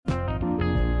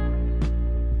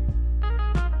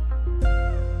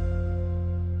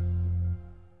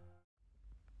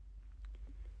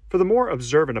For the more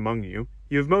observant among you,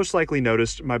 you have most likely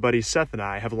noticed my buddy Seth and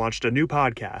I have launched a new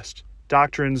podcast,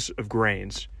 Doctrines of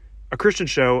Grains, a Christian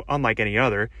show unlike any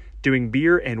other, doing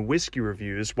beer and whiskey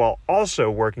reviews while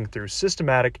also working through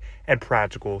systematic and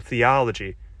practical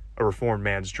theology, a reformed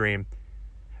man's dream.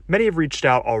 Many have reached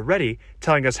out already,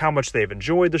 telling us how much they've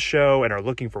enjoyed the show and are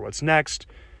looking for what's next,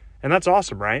 and that's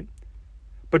awesome, right?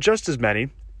 But just as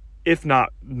many, if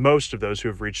not most of those who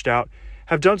have reached out,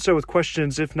 have done so with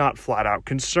questions, if not flat-out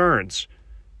concerns.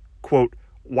 Quote,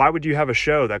 why would you have a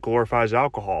show that glorifies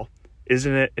alcohol?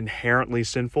 Isn't it inherently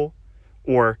sinful?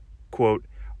 Or, quote,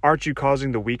 aren't you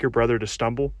causing the weaker brother to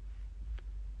stumble?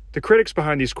 The critics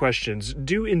behind these questions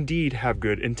do indeed have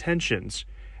good intentions.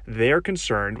 They are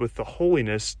concerned with the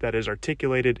holiness that is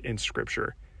articulated in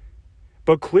Scripture.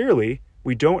 But clearly,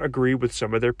 we don't agree with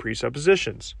some of their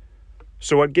presuppositions.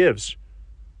 So what gives?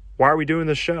 Why are we doing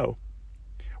this show?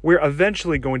 We're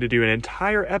eventually going to do an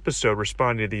entire episode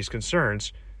responding to these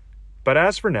concerns, but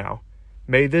as for now,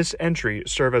 may this entry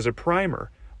serve as a primer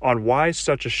on why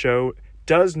such a show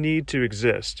does need to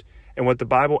exist and what the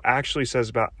Bible actually says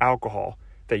about alcohol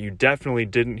that you definitely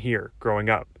didn't hear growing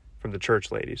up from the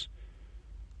church ladies.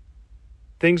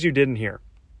 Things you didn't hear.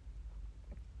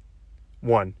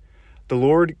 1. The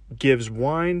Lord gives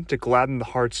wine to gladden the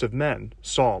hearts of men,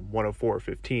 Psalm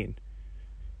 104:15.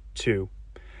 2.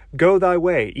 Go thy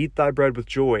way, eat thy bread with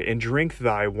joy, and drink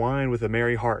thy wine with a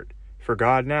merry heart, for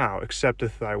God now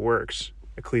accepteth thy works,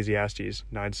 Ecclesiastes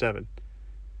 9:7.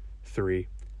 3.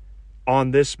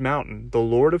 On this mountain the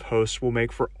Lord of hosts will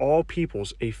make for all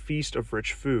peoples a feast of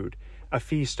rich food, a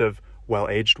feast of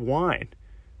well-aged wine,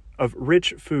 of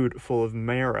rich food full of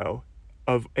marrow,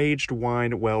 of aged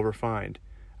wine well refined,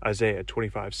 Isaiah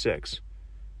 25:6.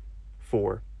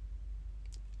 4.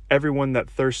 Everyone that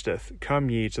thirsteth, come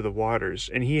ye to the waters,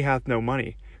 and he hath no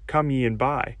money, come ye and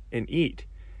buy, and eat.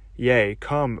 Yea,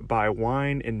 come buy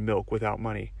wine and milk without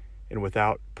money, and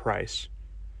without price.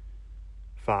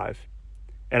 5.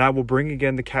 And I will bring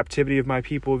again the captivity of my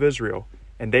people of Israel,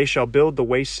 and they shall build the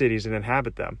waste cities and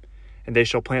inhabit them, and they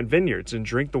shall plant vineyards and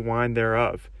drink the wine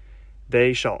thereof.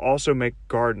 They shall also make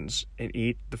gardens and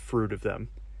eat the fruit of them.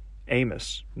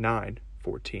 Amos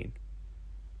 9:14.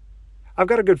 I've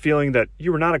got a good feeling that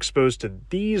you were not exposed to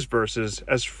these verses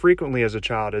as frequently as a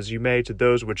child as you may to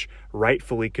those which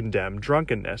rightfully condemn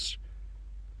drunkenness.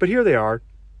 But here they are.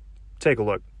 Take a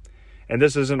look. And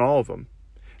this isn't all of them.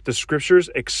 The Scriptures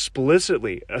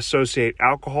explicitly associate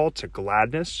alcohol to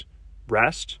gladness,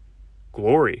 rest,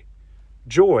 glory,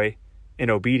 joy, and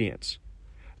obedience.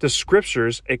 The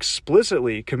Scriptures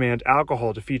explicitly command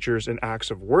alcohol to features in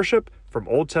acts of worship from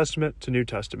Old Testament to New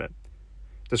Testament.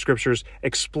 The Scriptures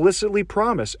explicitly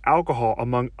promise alcohol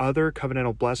among other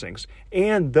covenantal blessings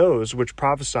and those which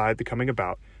prophesied the coming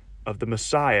about of the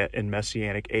Messiah in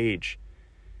Messianic age.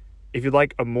 If you'd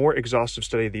like a more exhaustive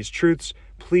study of these truths,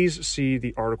 please see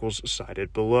the articles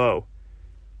cited below.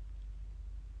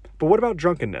 But what about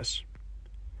drunkenness?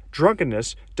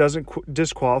 Drunkenness doesn't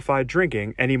disqualify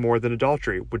drinking any more than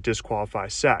adultery would disqualify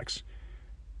sex.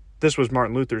 This was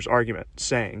Martin Luther's argument,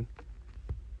 saying,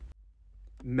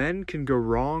 men can go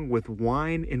wrong with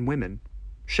wine and women.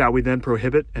 Shall we then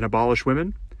prohibit and abolish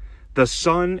women? The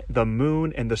sun, the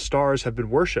moon, and the stars have been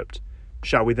worshipped.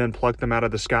 Shall we then pluck them out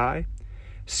of the sky?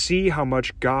 See how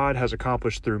much God has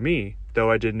accomplished through me,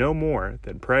 though I did no more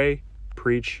than pray,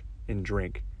 preach, and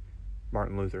drink.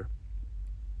 Martin Luther.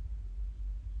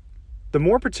 The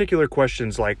more particular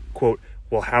questions like, quote,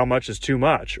 well, how much is too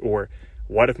much? Or,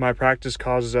 what if my practice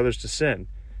causes others to sin?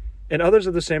 And others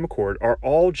of the same accord are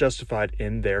all justified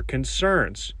in their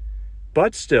concerns,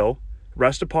 but still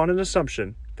rest upon an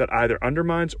assumption that either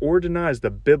undermines or denies the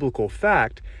biblical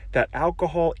fact that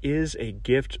alcohol is a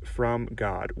gift from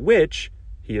God, which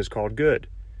he has called good.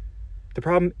 The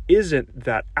problem isn't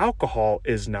that alcohol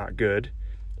is not good,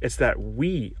 it's that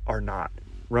we are not.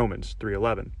 Romans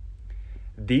 3:11.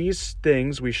 These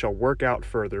things we shall work out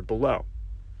further below.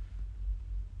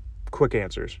 Quick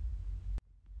answers.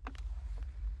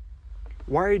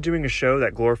 Why are you doing a show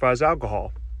that glorifies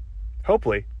alcohol?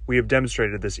 Hopefully, we have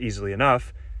demonstrated this easily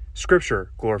enough.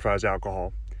 Scripture glorifies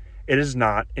alcohol. It is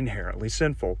not inherently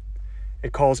sinful.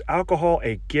 It calls alcohol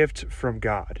a gift from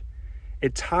God.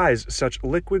 It ties such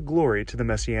liquid glory to the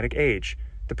Messianic age,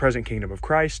 the present kingdom of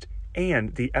Christ,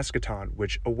 and the eschaton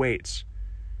which awaits.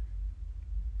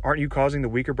 Aren't you causing the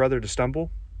weaker brother to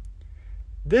stumble?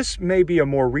 This may be a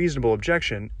more reasonable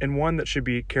objection and one that should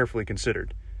be carefully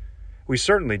considered. We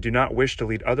certainly do not wish to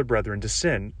lead other brethren to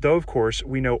sin, though of course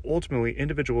we know ultimately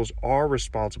individuals are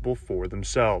responsible for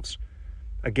themselves.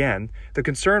 Again, the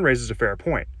concern raises a fair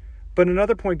point, But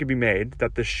another point could be made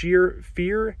that the sheer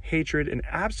fear, hatred, and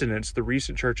abstinence the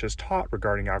recent church has taught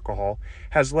regarding alcohol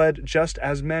has led just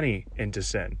as many into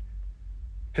sin.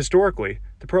 Historically,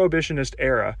 the Prohibitionist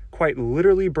era quite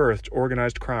literally birthed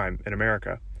organized crime in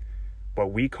America.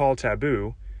 When we call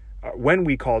taboo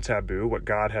what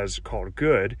God has called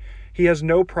good, he has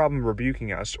no problem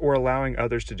rebuking us or allowing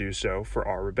others to do so for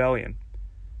our rebellion.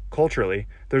 Culturally,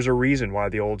 there's a reason why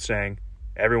the old saying,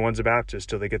 "Everyone's a Baptist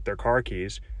till they get their car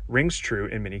keys," rings true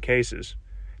in many cases.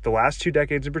 The last 2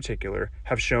 decades in particular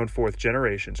have shown forth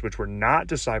generations which were not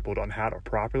discipled on how to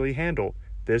properly handle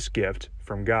this gift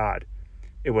from God.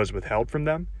 It was withheld from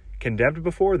them, condemned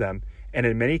before them, and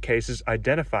in many cases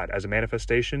identified as a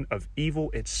manifestation of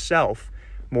evil itself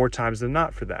more times than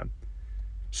not for them.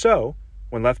 So,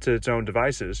 when left to its own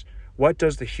devices, what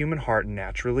does the human heart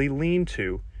naturally lean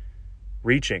to?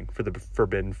 Reaching for the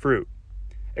forbidden fruit.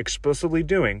 Explicitly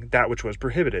doing that which was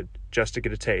prohibited, just to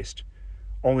get a taste,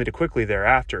 only to quickly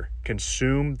thereafter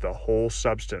consume the whole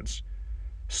substance.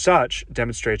 Such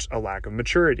demonstrates a lack of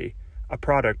maturity, a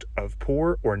product of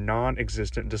poor or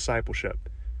non-existent discipleship.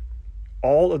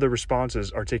 All of the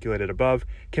responses articulated above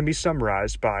can be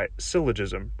summarized by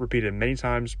syllogism repeated many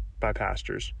times by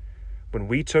pastors. When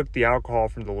we took the alcohol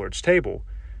from the Lord's table,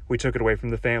 we took it away from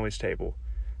the family's table.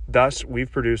 Thus,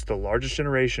 we've produced the largest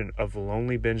generation of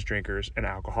lonely binge drinkers and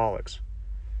alcoholics.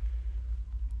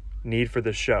 Need for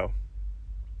this show.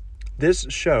 This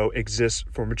show exists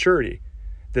for maturity.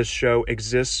 This show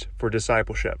exists for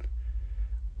discipleship.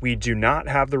 We do not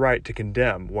have the right to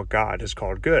condemn what God has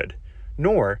called good,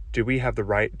 nor do we have the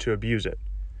right to abuse it.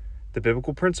 The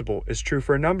biblical principle is true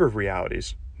for a number of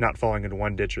realities, not falling into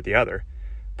one ditch or the other,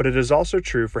 but it is also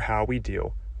true for how we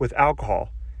deal with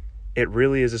alcohol. It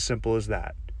really is as simple as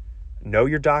that. Know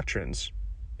your doctrines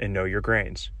and know your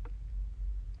grains.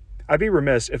 I'd be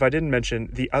remiss if I didn't mention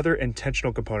the other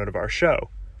intentional component of our show,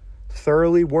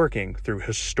 thoroughly working through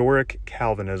historic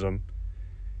Calvinism.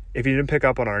 If you didn't pick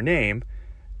up on our name,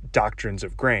 Doctrines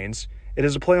of Grains, it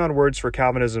is a play on words for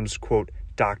Calvinism's, quote,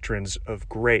 Doctrines of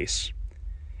Grace.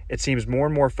 It seems more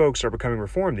and more folks are becoming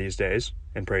reformed these days,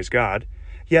 and praise God,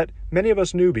 yet many of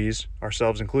us newbies,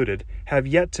 ourselves included, have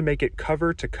yet to make it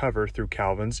cover to cover through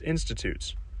Calvin's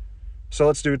institutes. So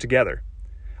let's do it together.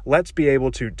 Let's be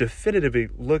able to definitively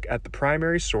look at the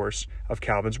primary source of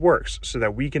Calvin's works so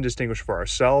that we can distinguish for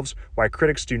ourselves why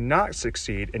critics do not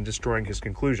succeed in destroying his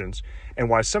conclusions and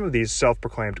why some of these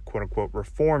self-proclaimed quote-unquote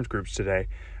reformed groups today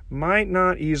might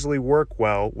not easily work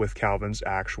well with Calvin's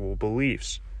actual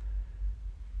beliefs.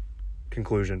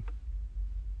 Conclusion.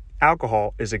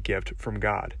 Alcohol is a gift from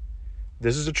God.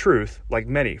 This is a truth, like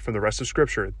many from the rest of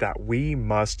Scripture, that we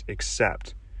must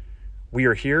accept. We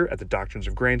are here at the Doctrines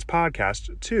of Grains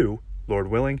podcast to, Lord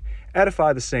willing,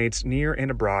 edify the saints near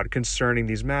and abroad concerning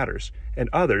these matters, and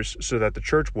others so that the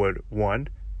church would, 1,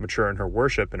 mature in her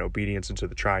worship and obedience unto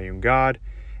the triune God,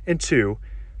 and 2,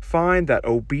 find that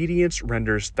obedience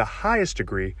renders the highest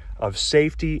degree of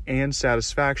safety and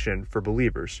satisfaction for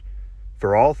believers.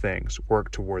 For all things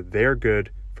work toward their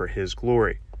good for his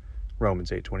glory. Romans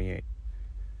 8:28.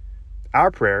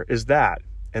 Our prayer is that,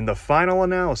 in the final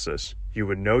analysis, you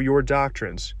would know your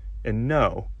doctrines and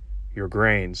know your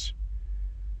grains.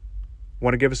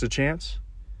 Want to give us a chance?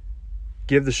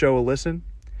 Give the show a listen?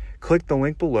 Click the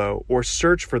link below or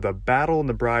search for the Battle in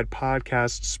the Bride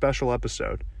podcast special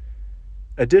episode.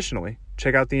 Additionally,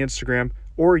 check out the Instagram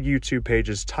or YouTube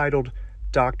pages titled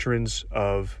Doctrines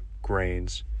of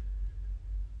Grains.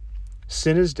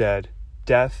 Sin is dead,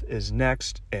 death is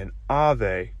next, and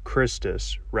Ave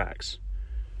Christus Rex.